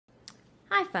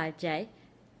Hi 5J.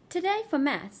 Today for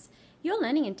maths, your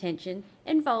learning intention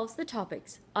involves the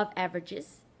topics of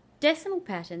averages, decimal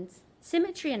patterns,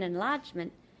 symmetry and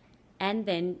enlargement, and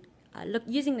then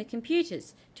using the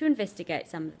computers to investigate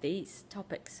some of these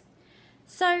topics.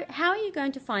 So how are you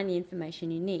going to find the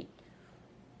information you need?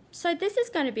 So this is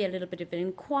going to be a little bit of an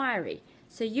inquiry.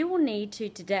 So you will need to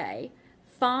today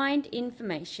find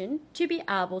information to be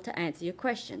able to answer your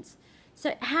questions.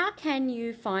 So how can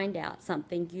you find out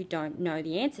something you don't know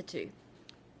the answer to?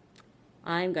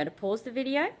 I'm going to pause the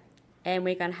video and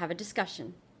we're going to have a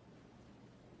discussion.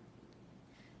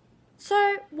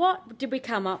 So what did we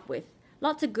come up with?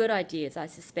 Lots of good ideas, I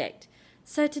suspect.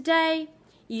 So today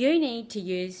you need to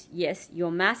use, yes,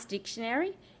 your maths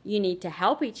dictionary. You need to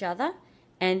help each other,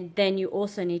 and then you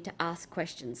also need to ask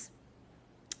questions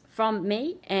from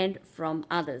me and from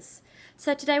others.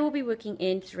 So today we'll be working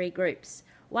in 3 groups.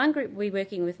 One group will be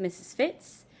working with Mrs.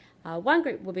 Fitz, one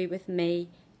group will be with me,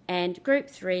 and group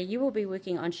 3 you will be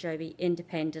working on Shobi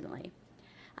independently.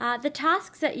 The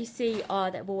tasks that you see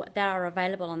that are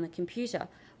available on the computer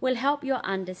will help your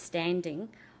understanding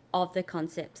of the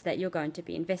concepts that you're going to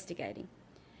be investigating.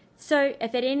 So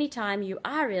if at any time you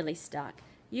are really stuck,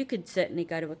 you could certainly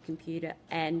go to a computer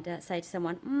and say to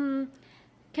someone,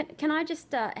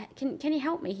 can you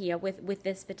help me here with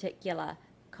this particular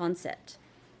concept?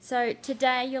 So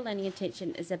today your learning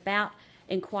intention is about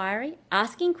inquiry,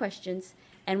 asking questions,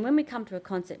 and when we come to a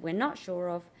concept we're not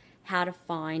sure of, how to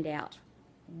find out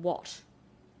what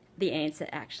the answer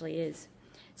actually is.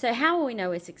 So how will we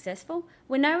know we're successful?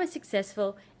 We know we're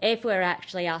successful if we're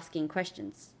actually asking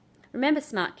questions. Remember,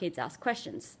 smart kids ask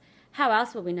questions. How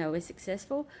else will we know we're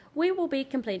successful? We will be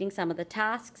completing some of the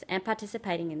tasks and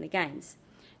participating in the games.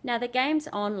 Now the game's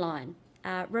online.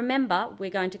 Remember, we're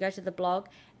going to go to the blog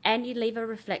and you leave a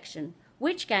reflection.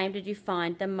 Which game did you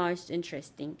find the most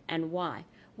interesting and why?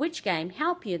 Which game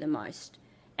helped you the most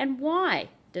and why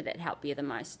did it help you the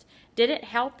most? Did it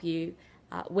help you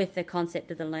with the concept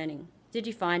of the learning? Did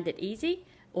you find it easy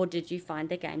or did you find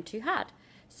the game too hard?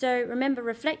 So remember,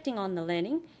 reflecting on the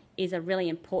learning is a really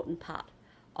important part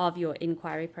of your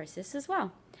inquiry process as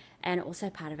well, and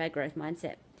also part of our growth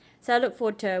mindset. So I look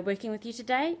forward to working with you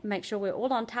today. Make sure we're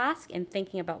all on task and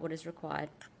thinking about what is required.